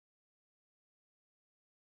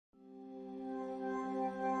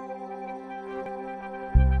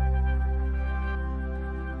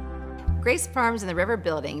Grace Farms in the River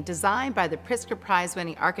building, designed by the Pritzker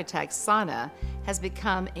Prize-winning architect SANAA, has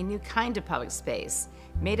become a new kind of public space,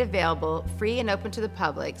 made available free and open to the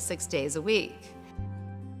public 6 days a week.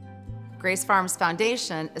 Grace Farms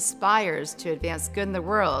Foundation aspires to advance good in the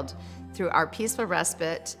world through our peaceful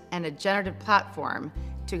respite and a generative platform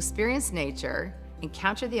to experience nature,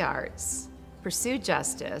 encounter the arts, pursue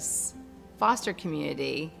justice, foster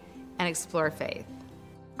community, and explore faith.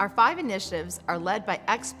 Our 5 initiatives are led by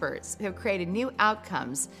experts who have created new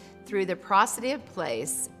outcomes through the porosity of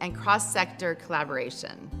place and cross-sector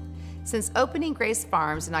collaboration. Since opening Grace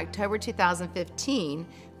Farms in October 2015,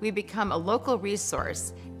 we've become a local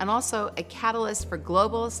resource and also a catalyst for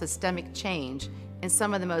global systemic change in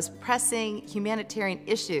some of the most pressing humanitarian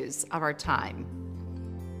issues of our time.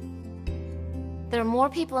 There are more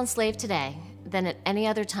people enslaved today than at any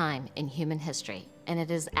other time in human history, and it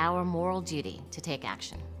is our moral duty to take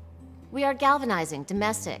action. We are galvanizing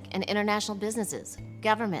domestic and international businesses,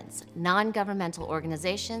 governments, non-governmental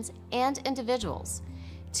organizations, and individuals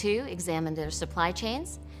to examine their supply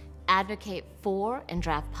chains, advocate for and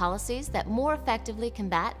draft policies that more effectively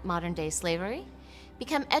combat modern-day slavery,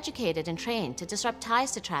 become educated and trained to disrupt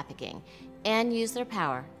ties to trafficking, and use their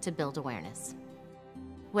power to build awareness.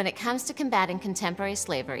 When it comes to combating contemporary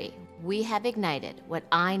slavery, we have ignited what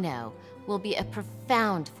I know will be a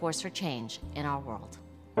profound force for change in our world.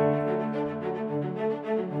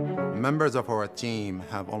 Members of our team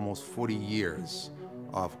have almost 40 years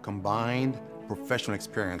of combined professional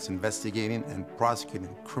experience investigating and prosecuting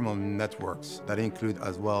criminal networks that include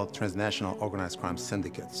as well transnational organized crime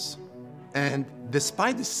syndicates. And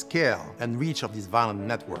despite the scale and reach of these violent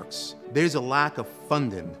networks, there is a lack of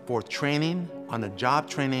funding for training, on-the-job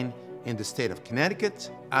training in the state of Connecticut,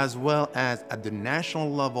 as well as at the national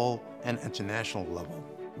level and international level.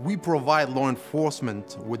 We provide law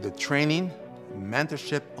enforcement with the training,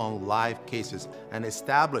 mentorship on live cases, and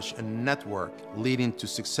establish a network leading to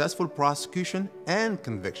successful prosecution and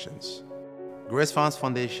convictions. Grace Farms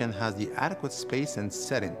Foundation has the adequate space and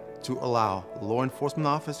setting to allow law enforcement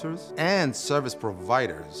officers and service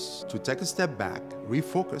providers to take a step back,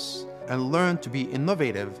 refocus, and learn to be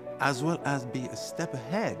innovative, as well as be a step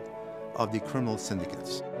ahead of the criminal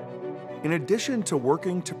syndicates. In addition to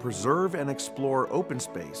working to preserve and explore open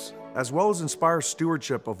space, as well as inspire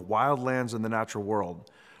stewardship of wildlands in the natural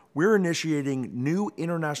world, we're initiating new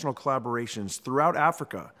international collaborations throughout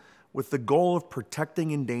Africa with the goal of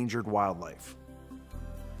protecting endangered wildlife.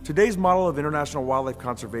 Today's model of international wildlife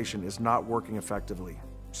conservation is not working effectively,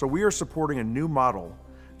 so we are supporting a new model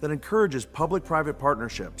that encourages public-private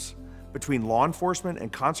partnerships between law enforcement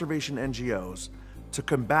and conservation NGOs to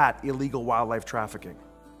combat illegal wildlife trafficking.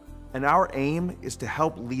 And our aim is to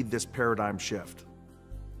help lead this paradigm shift.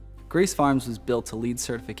 Grace Farms was built to LEED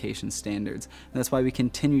certification standards, and that's why we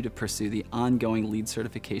continue to pursue the ongoing LEED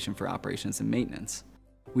certification for operations and maintenance.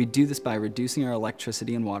 We do this by reducing our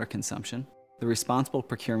electricity and water consumption, the responsible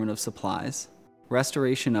procurement of supplies,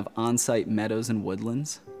 restoration of on-site meadows and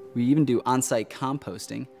woodlands. We even do on-site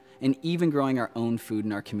composting, and even growing our own food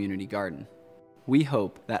in our community garden. We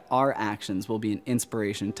hope that our actions will be an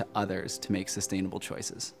inspiration to others to make sustainable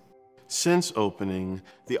choices. Since opening,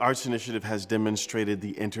 the Arts Initiative has demonstrated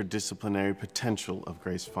the interdisciplinary potential of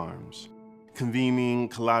Grace Farms, convening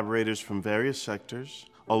collaborators from various sectors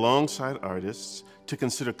alongside artists to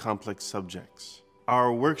consider complex subjects.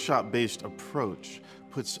 Our workshop-based approach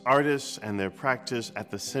puts artists and their practice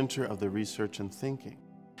at the center of the research and thinking,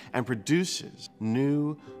 and produces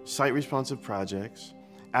new site-responsive projects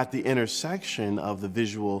at the intersection of the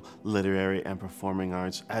visual, literary, and performing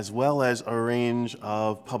arts, as well as a range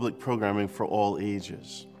of public programming for all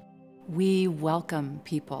ages. We welcome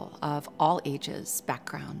people of all ages,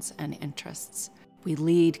 backgrounds, and interests. We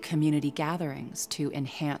lead community gatherings to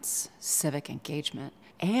enhance civic engagement,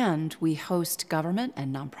 and we host government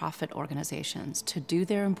and nonprofit organizations to do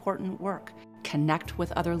their important work, connect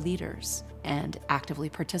with other leaders, and actively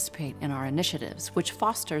participate in our initiatives, which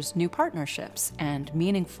fosters new partnerships and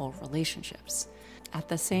meaningful relationships. At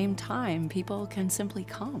the same time, people can simply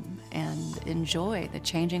come and enjoy the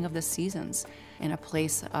changing of the seasons in a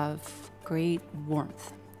place of great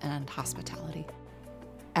warmth and hospitality.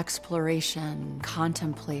 Exploration,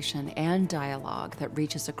 contemplation, and dialogue that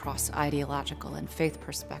reaches across ideological and faith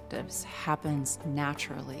perspectives happens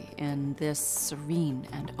naturally in this serene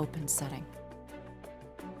and open setting.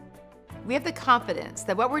 We have the confidence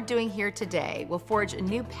that what we're doing here today will forge a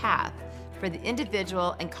new path for the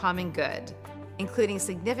individual and common good, including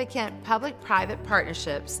significant public-private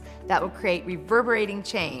partnerships that will create reverberating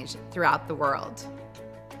change throughout the world.